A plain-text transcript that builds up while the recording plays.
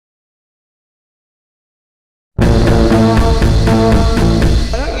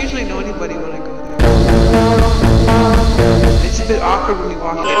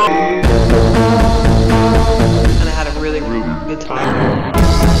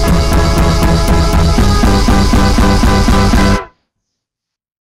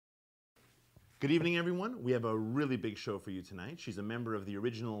Good evening, everyone. We have a really big show for you tonight. She's a member of the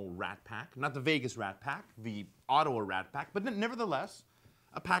original Rat Pack, not the Vegas Rat Pack, the Ottawa Rat Pack, but nevertheless,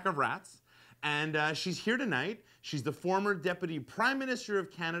 a pack of rats. And she's here tonight. She's the former Deputy Prime Minister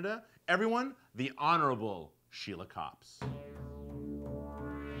of Canada. Everyone, the Honorable Sheila Copps.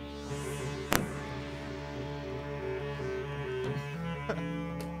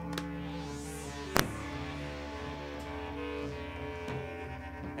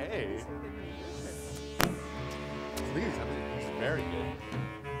 Hey. Please, it's very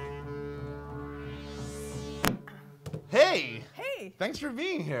good. Hey! Hey! Thanks for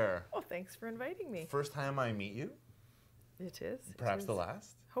being here. Well, thanks for inviting me. First time I meet you. It is. Perhaps the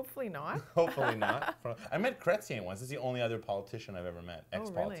last. Hopefully not. Hopefully not. I met Chrétien once. This is the only other politician I've ever met.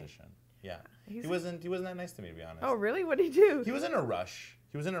 Ex-politician. Really? Yeah. He wasn't that nice to me, to be honest. Oh, really? What did he do? He was in a rush.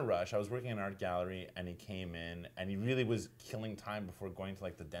 I was working in an art gallery, and he came in, and he really was killing time before going to,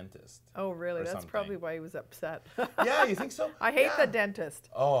 like, the dentist. Oh, really? That's probably why he was upset. Yeah, you think so? I hate the dentist.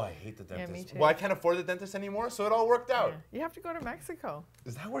 Oh, I hate the dentist. Yeah, me too. Well, I can't afford the dentist anymore, so it all worked out. Yeah. You have to go to Mexico.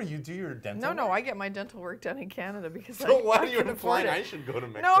 Is that where you do your dental work? No, I get my dental work done in Canada because so I why can are you implying I should go to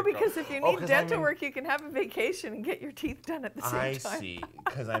Mexico? No, because if you need dental work, you can have a vacation and get your teeth done at the same time. I see,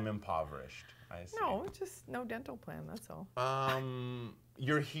 because I'm impoverished. I see. No, just no dental plan, that's all.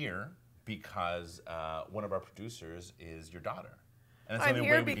 You're here because one of our producers is your daughter. And I'm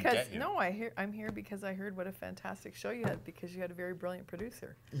here because I'm here because I heard what a fantastic show you had because you had a very brilliant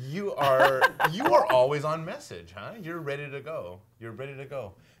producer. You are always on message, huh? You're ready to go. You're ready to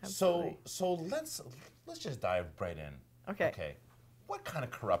go. Absolutely. So let's just dive right in. Okay. Okay. What kind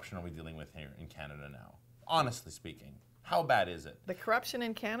of corruption are we dealing with here in Canada now? Honestly speaking, how bad is it? The corruption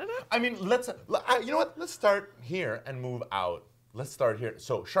in Canada? I mean, you know what? Let's start here and move out. Let's start here.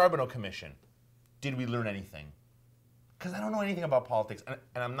 So, Charbonneau Commission. Did we learn anything? Because I don't know anything about politics, and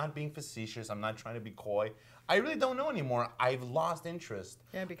I'm not being facetious. I'm not trying to be coy. I really don't know anymore. I've lost interest.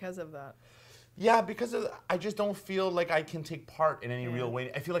 Yeah, because of that. Yeah, because I just don't feel like I can take part in any real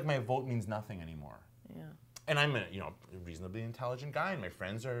way. I feel like my vote means nothing anymore. Yeah. And I'm a reasonably intelligent guy, and my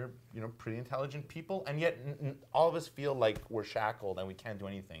friends are pretty intelligent people, and yet all of us feel like we're shackled and we can't do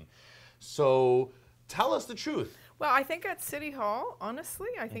anything. So tell us the truth. Well, I think at City Hall, honestly,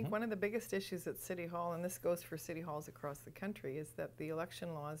 I think one of the biggest issues at City Hall, and this goes for city halls across the country, is that the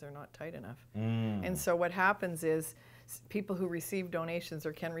election laws are not tight enough. And so what happens is people who receive donations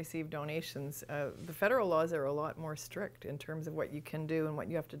or can receive donations, the federal laws are a lot more strict in terms of what you can do and what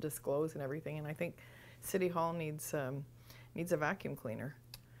you have to disclose and everything. And I think City Hall needs a vacuum cleaner.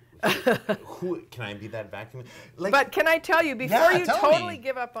 Can I be that vacuum? But can I tell you, before you totally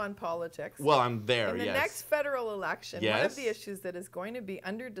give up on politics, well, I'm there, in the next federal election, one of the issues that is going to be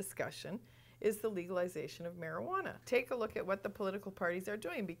under discussion is the legalization of marijuana. Take a look at what the political parties are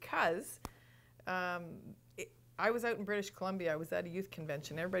doing, because I was out in British Columbia. I was at a youth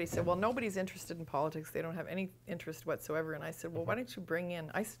convention. Everybody said, well, nobody's interested in politics. They don't have any interest whatsoever. And I said, well, why don't you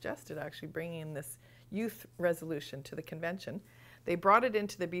I suggested actually bringing in this youth resolution to the convention. They brought it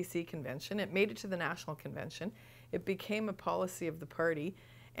into the BC convention. It made it to the national convention. It became a policy of the party,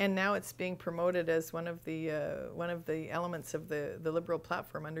 and now it's being promoted as one of the elements of the Liberal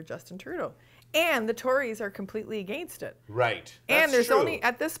platform under Justin Trudeau. And the Tories are completely against it. Right. And there's only,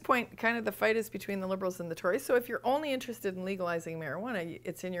 at this point, kind of the fight is between the Liberals and the Tories. So if you're only interested in legalizing marijuana,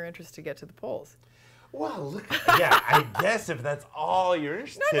 it's in your interest to get to the polls. Well, look, I guess if that's all you're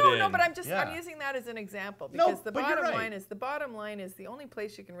interested in. No, but I'm using that as an example, because the bottom line is the only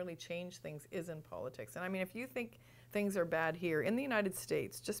place you can really change things is in politics. And I mean, if you think things are bad here in the United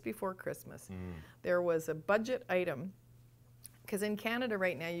States, just before Christmas, there was a budget item, because in Canada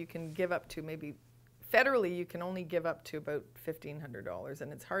right now you can give up to federally you can only give up to about $1,500,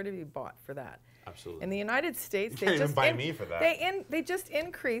 and it's hard to be bought for that. Absolutely. In the United States, you can't even buy me for that. They just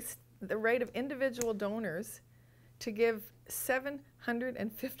increased the rate of individual donors to give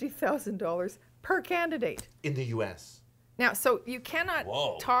 $750,000 per candidate. In the U.S. Now, so you cannot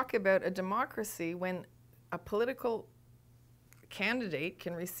talk about a democracy when a political candidate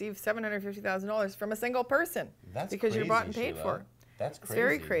can receive $750,000 from a single person. That's because you're bought and paid for. That's crazy. It's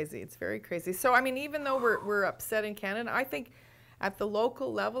very crazy. It's very crazy. So, I mean, even though we're upset in Canada, I think at the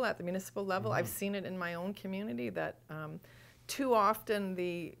local level, at the municipal level, I've seen it in my own community that too often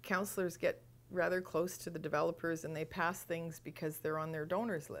the councillors get rather close to the developers and they pass things because they're on their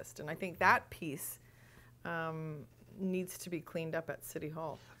donors list. And I think that piece needs to be cleaned up at City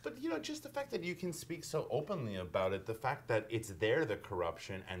Hall. But just the fact that you can speak so openly about it, the fact that it's there, the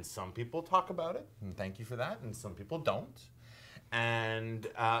corruption, and some people talk about it, and thank you for that, and some people don't. And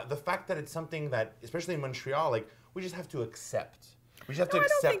the fact that it's something that, especially in Montreal, like, we just have to accept. We just have No, to I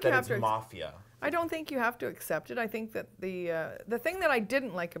don't accept think you that have it's to mafia. I don't think you have to accept it. I think that the thing that I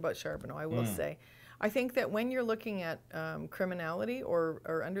didn't like about Charbonneau, I will say, I think that when you're looking at criminality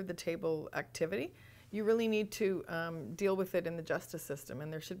or under the table activity, you really need to deal with it in the justice system,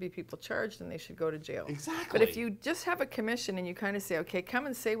 and there should be people charged and they should go to jail. Exactly. But if you just have a commission and you kind of say, okay, come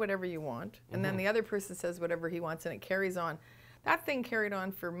and say whatever you want, and then the other person says whatever he wants, and it carries on, that thing carried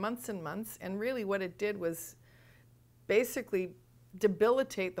on for months and months, and really what it did was basically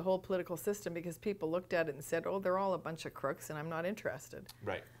debilitate the whole political system because people looked at it and said, oh, they're all a bunch of crooks and I'm not interested.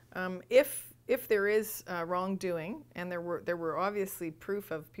 Right. If there is wrongdoing and there were obviously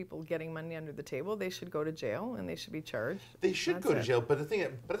proof of people getting money under the table, they should go to jail and they should be charged. They should go to jail, but at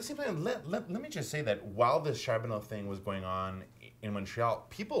the same time, let me just say that while this Charbonneau thing was going on in Montreal,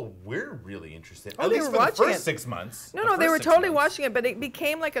 people were really interested. Oh, at they least were for the watching first it. 6 months. No, they were totally watching it, but it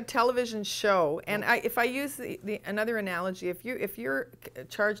became like a television show. And if I use another analogy, if you're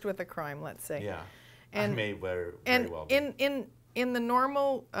charged with a crime, let's say, Yeah, and I may very well be. in the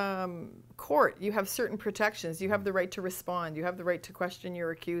normal court, you have certain protections. You have the right to respond. You have the right to question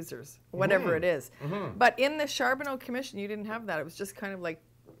your accusers, whatever it is. But in the Charbonneau Commission, you didn't have that. It was just kind of like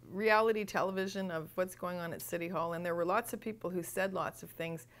reality television of what's going on at City Hall. And there were lots of people who said lots of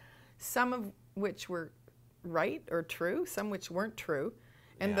things, some of which were right or true, some which weren't true.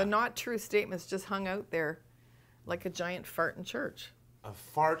 And the not true statements just hung out there like a giant fart in church. A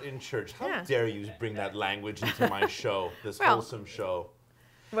fart in church. How Yeah. dare you bring that language into my show, this wholesome show.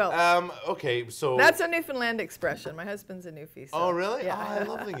 Well, okay, so... that's a Newfoundland expression. My husband's a Newfie. So, Oh, really? Yeah. Oh, I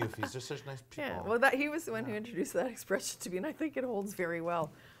love the Newfies. They're such nice people. Yeah, well, he was the one who introduced that expression to me, and I think it holds very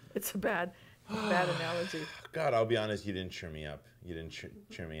well. It's a bad analogy. God, I'll be honest, you didn't cheer me up. You didn't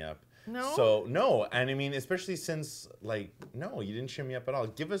cheer me up. No? So, no, and I mean, especially since, no, you didn't cheer me up at all.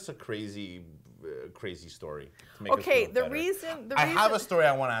 Give us a crazy story to make us Okay, feel the better. reason... I have a story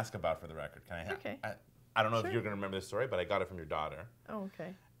I want to ask about for the record. Can I? Okay. I don't know if you're going to remember this story, but I got it from your daughter. Oh,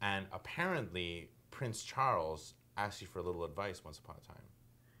 okay. And apparently, Prince Charles asked you for a little advice once upon a time.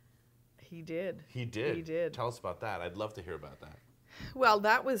 He did. He did? He did. Tell us about that. I'd love to hear about that. Well,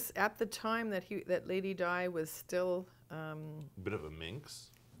 that was at the time that Lady Di was still... Bit of a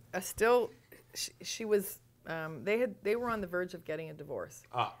minx. She was... they were on the verge of getting a divorce.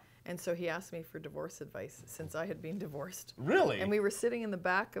 Ah. And so he asked me for divorce advice since I had been divorced. Really? And we were sitting in the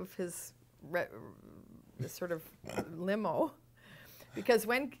back of his sort of limo. Because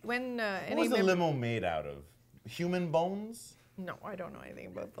when What any was the limo made out of? Human bones? No, I don't know anything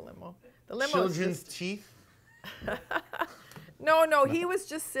about the limo. The limo Children's teeth? No, he was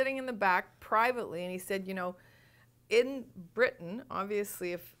just sitting in the back privately, and he said, you know, in Britain,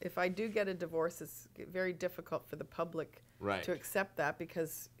 obviously, if I do get a divorce, it's very difficult for the public to accept that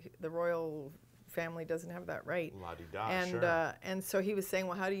because the royal family doesn't have that right. La-di-da, sure. And so he was saying,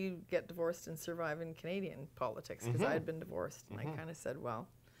 well, how do you get divorced and survive in Canadian politics? Because I had been divorced, and I kind of said, well,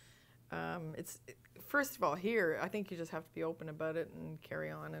 first of all, here, I think you just have to be open about it and carry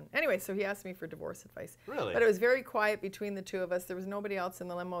on. And anyway, so he asked me for divorce advice. Really? But it was very quiet between the two of us. There was nobody else in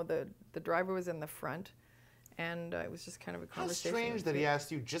the limo. The driver was in the front. And it was just kind of a conversation. How strange that he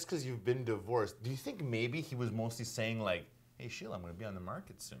asked you just because you've been divorced. Do you think maybe he was mostly saying like, hey, Sheila, I'm going to be on the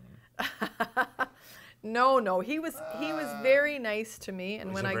market soon? No, he was very nice to me,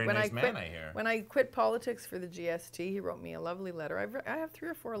 and when I quit politics for the GST, he wrote me a lovely letter. I have 3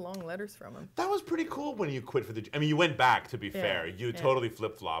 or 4 long letters from him. That was pretty cool when you quit for the. I mean, you went back. To be fair, you totally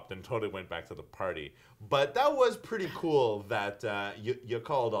flip flopped and totally went back to the party. But that was pretty cool that you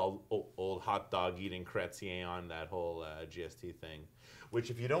called old hot dog eating Chrétien on that whole GST thing. Which,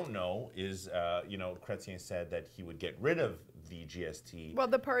 if you don't know, is, Chrétien said that he would get rid of the GST. Well,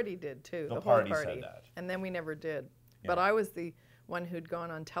 the party did, too. The party whole party said that. And then we never did. Yeah. But I was the one who'd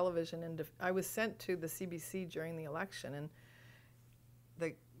gone on television, and I was sent to the CBC during the election, and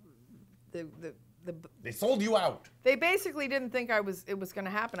they sold you out. They basically didn't think it was going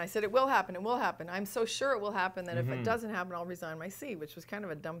to happen. I said, it will happen, it will happen. I'm so sure it will happen that if it doesn't happen, I'll resign my seat, which was kind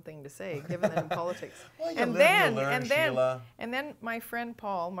of a dumb thing to say, given that in politics. Well, and then my friend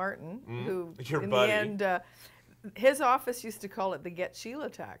Paul Martin, who Your in buddy. the end, his office used to call it the Get Sheila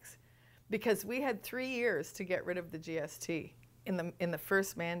tax, because we had 3 years to get rid of the GST. In the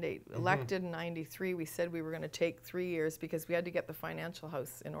first mandate, elected in '93, we said we were going to take 3 years because we had to get the financial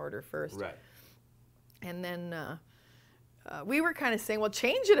house in order first. Right. And then we were kind of saying, well,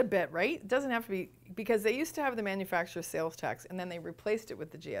 change it a bit, right? It doesn't have to be, because they used to have the manufacturer sales tax, and then they replaced it with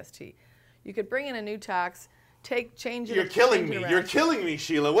the GST. You could bring in a new tax, change it. You're killing me. You're killing me,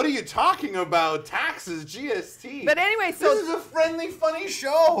 Sheila. What are you talking about? Taxes, GST. But anyway, so this is a friendly, funny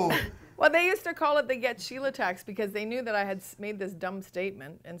show. Well, they used to call it the Get Sheila tax because they knew that I had made this dumb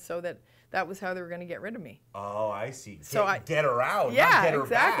statement, and so that was how they were going to get rid of me. Oh, I see. Get her out. Yeah, not get her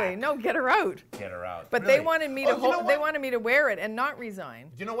exactly. Back. No, get her out. Get her out. But really? they wanted me to they wanted me to wear it and not resign.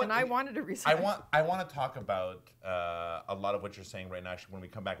 You know what? And I wanted to resign. I want to talk about a lot of what you're saying right now. When we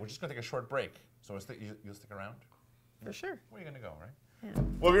come back, we're just going to take a short break. So you'll stick around. For sure. Where are you going to go, right? Yeah.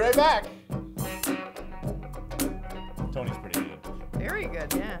 We'll be right back. Tony's pretty good. Very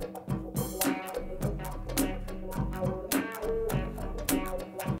good, yeah.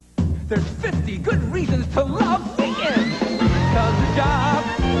 There's 50 good reasons to love weekends. Cause the job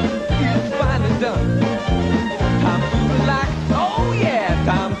is finally done. Time to relax, oh yeah,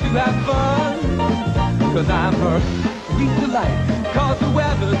 time to have fun. Cause I'm her sweet delight. Cause the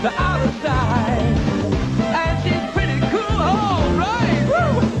weather's out of sight. And she's pretty cool, alright.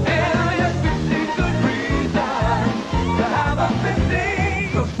 And there's 50 good reasons to have a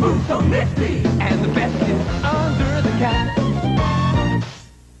 50. So smooth, so nifty. And the best is under the cat.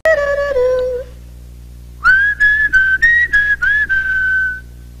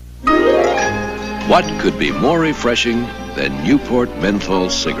 What could be more refreshing than Newport menthol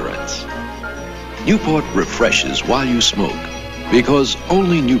cigarettes? Newport refreshes while you smoke because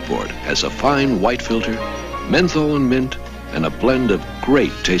only Newport has a fine white filter, menthol and mint, and a blend of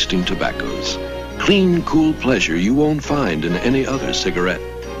great tasting tobaccos. Clean, cool pleasure you won't find in any other cigarette.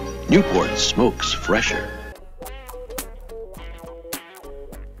 Newport smokes fresher.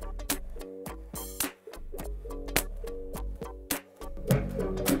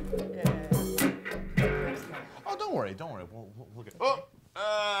 Don't worry. We'll get. Oh,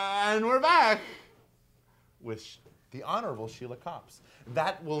 and we're back with the Honorable Sheila Copps.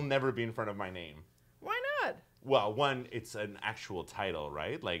 That will never be in front of my name. Why not? Well, one, it's an actual title,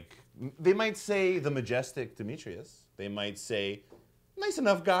 right? Like, they might say the majestic Demetrius. They might say nice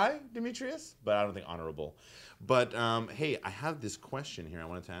enough guy, Demetrius, but I don't think honorable. But hey, I have this question here I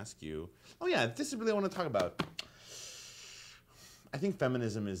wanted to ask you. Oh yeah, this is really what I want to talk about. I think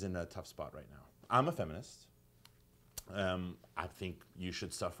feminism is in a tough spot right now. I'm a feminist. I think you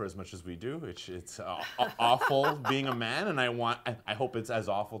should suffer as much as we do. It's awful being a man, and I hope it's as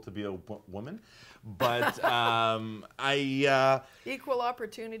awful to be a woman. But equal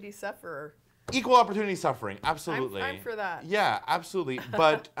opportunity sufferer. Equal opportunity suffering, absolutely. I'm for that. Yeah, absolutely.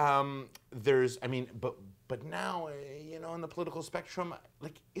 But but now, you know, in the political spectrum,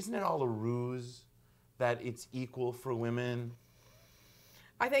 like, isn't it all a ruse that it's equal for women?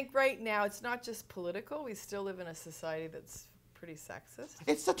 I think right now it's not just political. We still live in a society that's pretty sexist.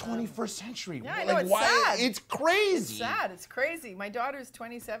 It's the 21st century. Yeah, I know, it's sad. It's crazy. It's sad. It's crazy. My daughter's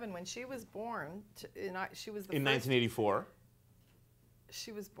 27. When she was born, she was the in first, 1984.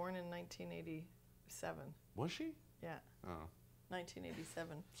 She was born in 1987. Was she? Yeah. Oh.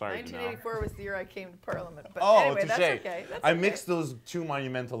 1987. Sorry. 1984 was the year I came to Parliament. But oh, anyway, that's touché. okay. That's I okay. mixed those two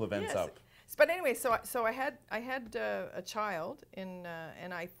monumental events up. But anyway, so I had a child and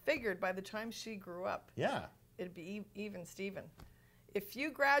I figured by the time she grew up, yeah, it'd be even Steven. If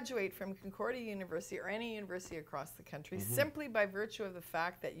you graduate from Concordia University or any university across the country, simply by virtue of the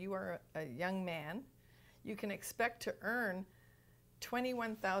fact that you are a young man, you can expect to earn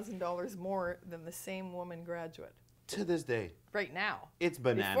 $21,000 more than the same woman graduate. To this day. Right now. It's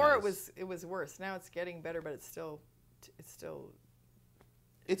bananas. Before it was worse. Now it's getting better, but it's still.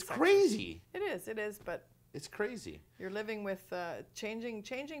 It's crazy. It is, but it's crazy. You're living with changing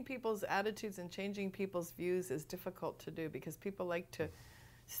people's attitudes and changing people's views is difficult to do because people like to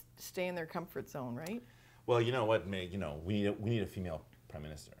stay in their comfort zone, right? Well, you know what, Meg? You know, we need a female prime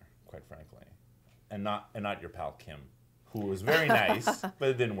minister, quite frankly, and not your pal Kim, who was very nice, but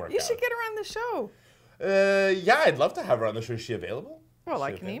it didn't work. You should get her on the show. Yeah, I'd love to have her on the show. Is she available? Well,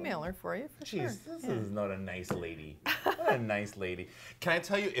 I can email her for you, for sure. This is not a nice lady. Not a nice lady. Can I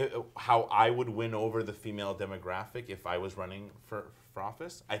tell you how I would win over the female demographic if I was running for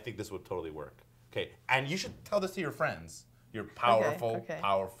office? I think this would totally work. Okay, and you should tell this to your friends, your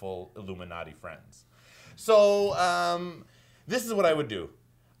powerful Illuminati friends. So this is what I would do.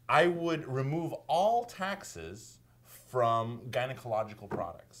 I would remove all taxes from gynecological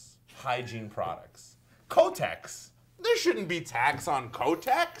products, hygiene products, Kotex. There shouldn't be tax on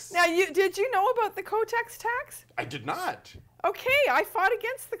Kotex. Now, did you know about the Kotex tax? I did not. Okay, I fought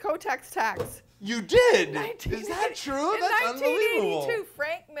against the Kotex tax. You did? Is that true? That's unbelievable. In 1982,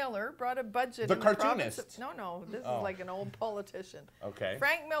 Frank Miller brought a budget. The in cartoonist. No, this is like an old politician. Okay.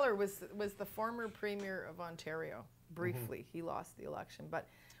 Frank Miller was the former premier of Ontario. Briefly, he lost the election, but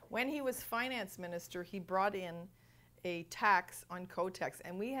when he was finance minister, he brought in a tax on Kotex,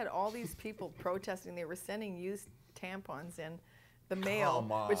 and we had all these people protesting. They were sending used tampons in the mail,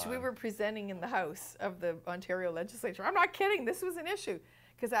 Come which we on. were presenting in the House of the Ontario Legislature. I'm not kidding. This was an issue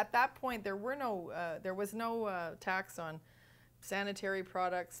because at that point there was no tax on sanitary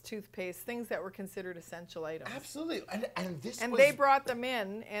products, toothpaste, things that were considered essential items. Absolutely. And this And was... they brought them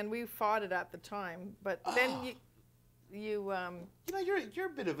in, and we fought it at the time. But then you You know, you're a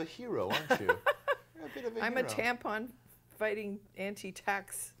bit of a hero, aren't you? You're a bit of a I'm hero. a tampon fighting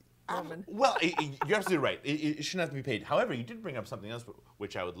anti-tax woman. Well, you're absolutely right. It shouldn't have to be paid. However, you did bring up something else,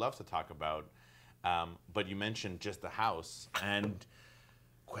 which I would love to talk about. But you mentioned just the House and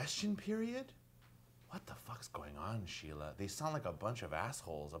question period. What the fuck's going on, Sheila? They sound like a bunch of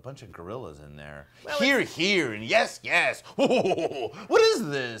assholes, a bunch of gorillas in there. Well, here, and yes, yes. What is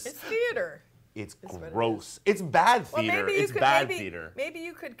this? It's theater. It's what it gross. It's bad Well, theater. maybe you It's could, bad maybe, theater. Maybe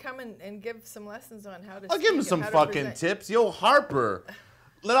you could come and give some lessons on how to I'll give him speak some and how to fucking present. tips. Yo, Harper,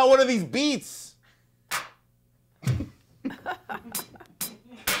 let out one of these beats.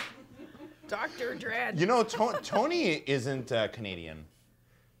 Dr. Dread. You know, Tony isn't Canadian.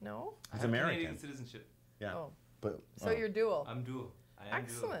 No? He's I have American. Canadian citizenship. Yeah. Oh. But So you're dual. I'm dual. I am dual.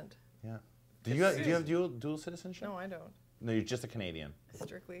 Excellent. yeah. Do you have dual citizenship? No, I don't. No, you're just a Canadian.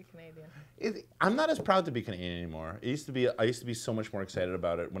 Strictly Canadian. I'm not as proud to be Canadian anymore. I used to be so much more excited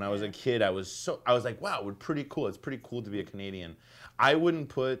about it. When I was a kid, I was like, wow, we're pretty cool. It's pretty cool to be a Canadian. I wouldn't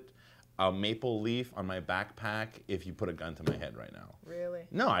put a maple leaf on my backpack if you put a gun to my head right now. Really?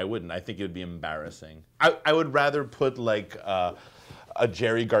 No, I wouldn't. I think it would be embarrassing. I would rather put like a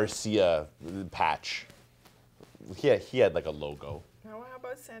Jerry Garcia patch. He had like a logo. Now, how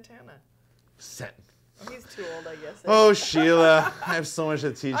about Santana? Oh, he's too old, I guess. Oh, Sheila, I have so much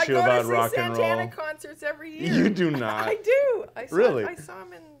to teach I you go about to see rock and Santana roll. concerts every year. You do not. I do. Really? I saw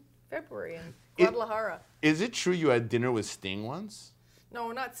him in February in Guadalajara. Is it true you had dinner with Sting once?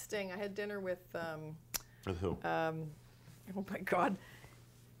 No, not Sting. I had dinner with, With who? oh my God,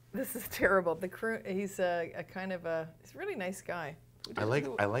 this is terrible. The crew. He's a kind of he's a really nice guy. I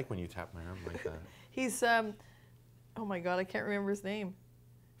like when you tap my arm like that. He's oh my God, I can't remember his name.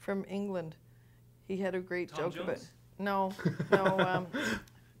 From England. He had a great Tom joke about. Jones? No.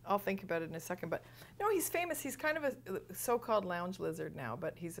 I'll think about it in a second. But no, he's famous. He's kind of a so-called lounge lizard now,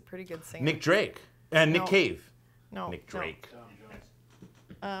 but he's a pretty good singer. Nick Drake and Nick No. Cave. No. Nick Drake.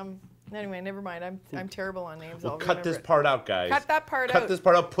 Anyway, never mind. I'm terrible on names. We'll I'll cut remember this it. part out, guys. Cut that part Cut out. this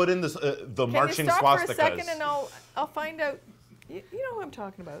part out. Put in this, the Can marching you stop swastikas. for a second and I'll find out. You know who I'm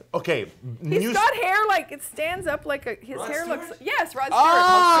talking about. Okay. He's got hair like it stands up like his Rod hair looks. Stewart? Yes, Rod Stewart.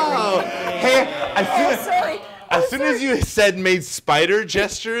 Oh, hey! Sorry. As soon as you said made spider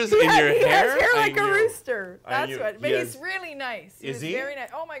gestures in your He hair, has hair I like a knew. rooster. I That's knew. what. But He he's has- really nice. Is was he? very nice.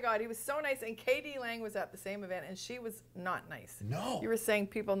 Oh my God, he was so nice. And Katie Lang was at the same event, and she was not nice. No. You were saying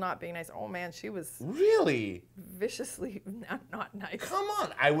people not being nice. Oh man, she was Really? viciously not nice. Come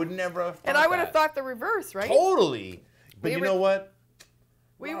on. I would never have thought And I would have that. thought the reverse, right? Totally. But We you were- know what?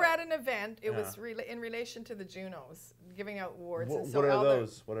 We were at an event. It Yeah. was in relation to the Junos, giving out awards. and so What are all the-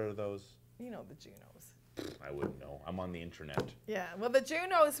 those? What are those? You know the Junos. I wouldn't know. I'm on the internet. Yeah, well, the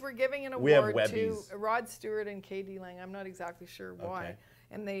Junos were giving an We have award to Webbies. Rod Stewart and Katie Lang. I'm not exactly sure why. Okay.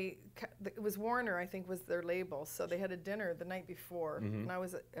 And it was Warner, I think, was their label. So they had a dinner the night before, Mm-hmm. and I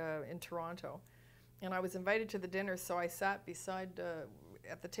was in Toronto. And I was invited to the dinner, so I sat beside,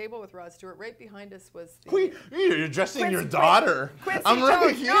 at the table with Rod Stewart. Right behind us was the... Wait, you're addressing your Quincy- daughter. Quincy I'm right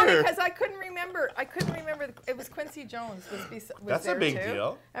Jones. here. No, because I couldn't remember. It was Quincy Jones was That's a there big too.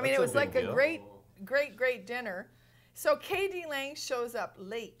 deal. I mean, That's it a was big like deal. a great dinner. So Katie Lang shows up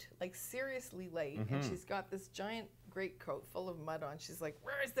late, like seriously late, Mm-hmm. and she's got this giant greatcoat full of mud on. She's like,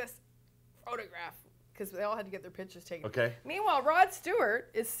 "Where is this photograph?" Because they all had to get their pictures taken. Okay. Meanwhile, Rod Stewart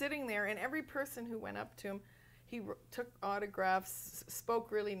is sitting there, and every person who went up to him, he took autographs,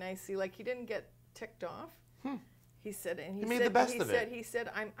 spoke really nicely, like he didn't get ticked off. He said, and he He made said, the best of it. He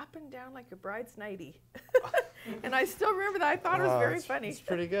said, "I'm up and down like a bride's nightie," and I still remember that. I thought it was very funny. It's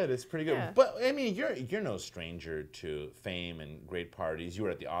pretty good. It's pretty good. Yeah. But I mean, you're no stranger to fame and great parties. You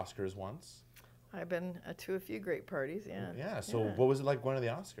were at the Oscars once. I've been to a few great parties, yeah. Yeah. So what was it like going to the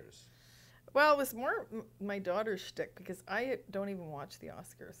Oscars? Well, it was more my daughter's shtick because I don't even watch the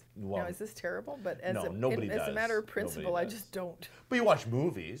Oscars. Well, now, is this terrible? But as no, a nobody as a does. matter of principle, Nobody I does. just don't. But you watch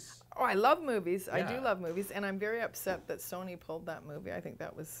movies. Oh, I love movies. I Yeah. do love movies, and I'm very upset that Sony pulled that movie. I think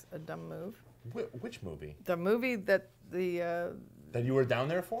that was a dumb move. Which movie? The movie that That you were down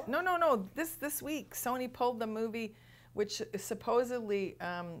there for? no. This week, Sony pulled the movie, which supposedly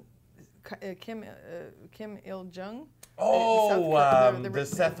Kim Il-jung. Oh, the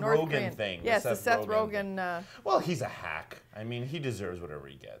Seth North Rogen Korean. thing. Yes, the Seth Rogen. Well, he's a hack. I mean, he deserves whatever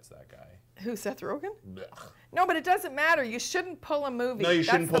he gets, that guy. Who, Seth Rogen? Blech. No, but it doesn't matter. You shouldn't pull a movie. No, you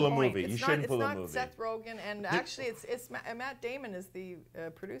shouldn't That's pull the a point. movie. It's You not, shouldn't pull a It's movie. not Seth Rogen, and actually, it's Matt Damon is the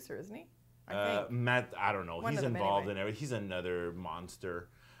producer, isn't he? I think. Matt, I don't know. One He's of them involved anyway. in everything. He's another monster.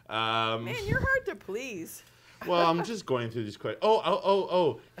 Man, you're hard to please. Well, I'm just going through these questions.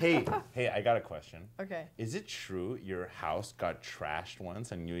 Oh. Hey, I got a question. Okay. Is it true your house got trashed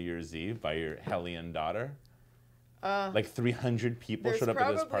once on New Year's Eve by your hellion daughter? Like 300 people showed up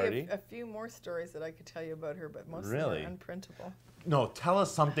at this party? There's probably a few more stories that I could tell you about her, but most Really? of them are unprintable. No, tell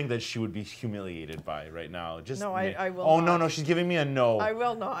us something that she would be humiliated by right now. Just No, I will Oh, not. no, she's giving me a no. I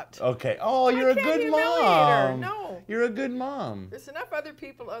will not. Okay. Oh, you're a can't good humiliate her, mom. no. You're a good mom. There's enough other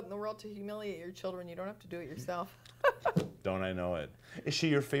people out in the world to humiliate your children. You don't have to do it yourself. Don't I know it? Is she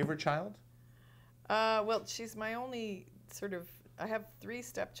your favorite child? Well, she's my only sort of. I have 3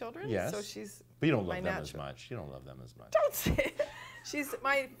 stepchildren. Yes. So she's. But you don't my love them as natural- much. You don't love them as much. Don't say it. She's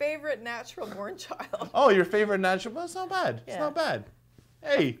my favorite natural born child. Oh, your favorite natural? Well, it's not bad. It's Yeah. not bad.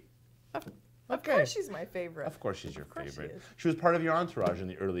 Hey. Of Okay. course, she's my favorite. Of course she's your course she favorite. is. She was part of your entourage in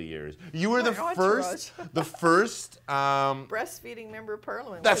the early years. You were the My first, Breastfeeding member of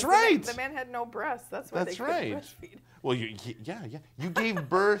parliament. That's because right. The man had no breasts. That's why That's they couldn't right. breastfeed. Well, yeah. You gave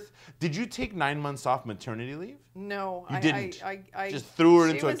birth. Did you take 9 months off maternity leave? No, You didn't. I Just threw her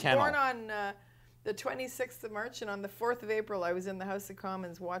into a She was kennel. born on the 26th of March, and on the 4th of April, I was in the House of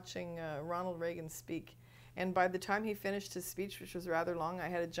Commons watching Ronald Reagan speak. And by the time he finished his speech, which was rather long, I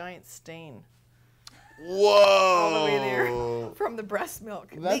had a giant stain Whoa! all the way there from the breast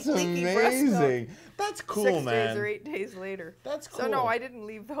milk. That's Leaky breast milk. amazing. That's cool, 6 man. days or 8 days later. That's So no, cool. I didn't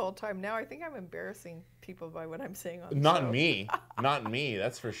leave the whole time. Now I think I'm embarrassing people by what I'm saying on the Not show. me, not me.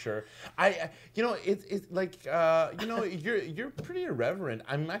 That's for sure. It's like you're pretty irreverent.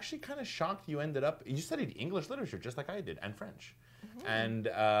 I'm actually kind of shocked you ended up. You studied English literature just like I did and French, and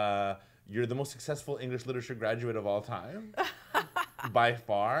you're the most successful English literature graduate of all time, by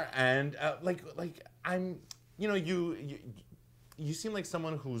far. And you seem like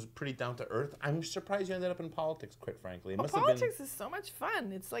someone who's pretty down to earth. I'm surprised you ended up in politics, quite frankly. It Well, must have been. politics is so much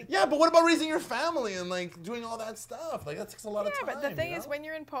fun. It's like Yeah, but what about raising your family and like doing all that stuff? Like that takes a lot of time. but the thing you is, know? when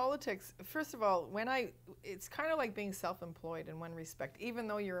you're in politics, first of all, it's kind of like being self-employed in one respect. Even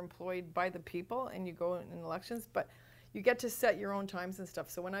though you're employed by the people and you go in elections, but you get to set your own times and stuff.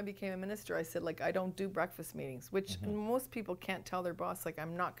 So when I became a minister, I said, like, I don't do breakfast meetings, which most people can't tell their boss, like,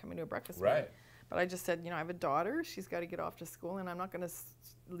 I'm not coming to a breakfast meeting. Right. But I just said, I have a daughter. She's got to get off to school, and I'm not going to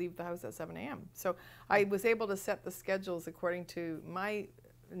leave the house at 7 a.m. So I was able to set the schedules according to my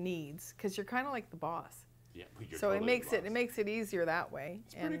needs, because you're kind of like the boss. Yeah, but you're So totally it makes it easier that way.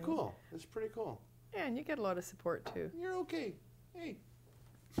 It's pretty cool. It's pretty cool. Yeah, and you get a lot of support too. You're okay. Hey.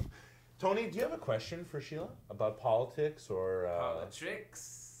 Tony, do you have a question for Sheila about politics or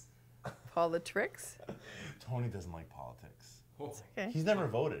Politics. Politics? Tony doesn't like politics. Oh. Okay. He's never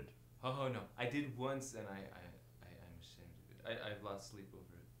voted. Oh no, I did once, and I'm ashamed of it. I've lost sleep over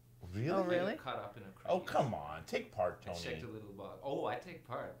it. Really? Oh, really? I got caught up in a Oh, craze. come on. Take part, I Tony. checked a little box. Oh, I take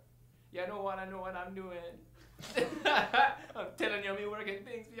part. Yeah, I know what I'm doing. I'm telling you, I'm working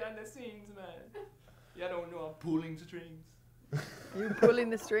things behind the scenes, man. You don't know I'm pulling strings. You pulling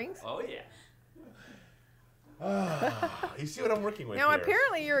the strings? Oh yeah. You see what I'm working with Now, here.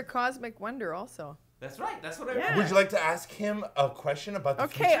 apparently you're a cosmic wonder also. That's right. That's what I Yeah. meant. Would you like to ask him a question about the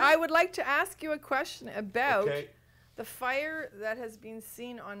Okay, future? I would like to ask you a question about Okay. the fire that has been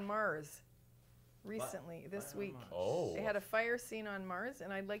seen on Mars recently, this Fire on week. Mars. Oh. They had a fire seen on Mars,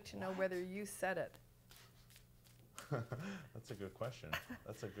 and I'd like to know whether you said it. That's a good question.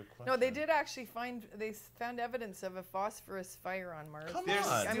 That's a good question. No, they did actually found evidence of a phosphorus fire on Mars. Come They're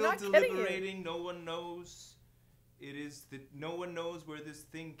on. I'm still not kidding you. deliberating. No one knows. It is that no one knows where this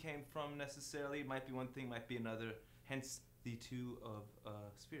thing came from necessarily. It might be one thing, might be another. Hence the two of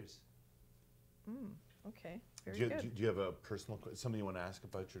spheres. Okay, very Do you, good. do you have a personal something you want to ask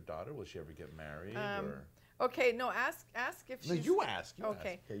about your daughter? Will she ever get married? Or? Okay, no, ask if she's... No, you ask. You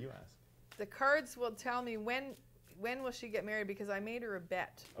Okay. ask. Yeah, you ask. The cards will tell me when will she get married, because I made her a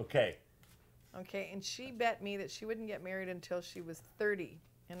bet. Okay. Okay, and she bet me that she wouldn't get married until she was 30.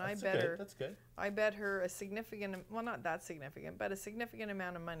 And That's I bet good. her That's good. I bet her a significant, well, not that significant, but a significant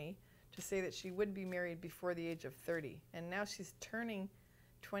amount of money to say that she would be married before the age of 30. And now she's turning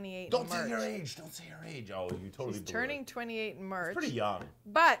 28 in Don't March. say your age. Don't say your age. Oh, you totally She's blew turning it. 28 in March. Pretty young.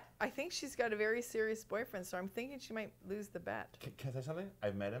 But I think she's got a very serious boyfriend, so I'm thinking she might lose the bet. Can I say something?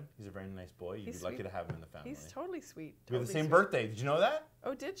 I've met him. He's a very nice boy. You'd He's be lucky sweet. to have him in the family. He's totally sweet. We have the totally same sweet. birthday. Did you know that?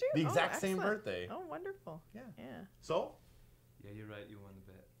 Oh, did you? The Oh, exact same excellent. birthday. Oh, wonderful. Yeah. Yeah, So? Yeah, you're right. You won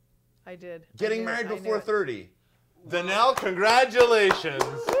the bet. I did. Getting I knew it, married I knew before it. 30. Danelle, congratulations.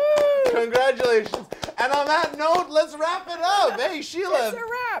 Congratulations. And on that note, let's wrap it up. Hey, Sheila. It's a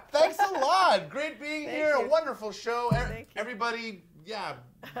wrap. Thanks a lot. Great being Thank here. you. A wonderful show. Thank you. Everybody, yeah,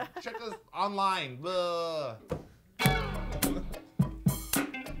 check us online. Blah.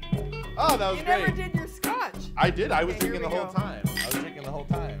 Oh, that was You great. never did your scotch. I did. I was Okay, here drinking the we whole go. time. I was drinking the whole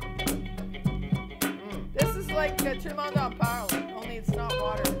time. This is like Tout le monde en parle, only it's not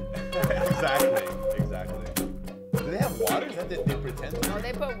water. Exactly. Exactly. Do they have water? Is that they pretend? No,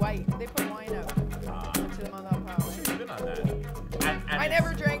 they put white. They put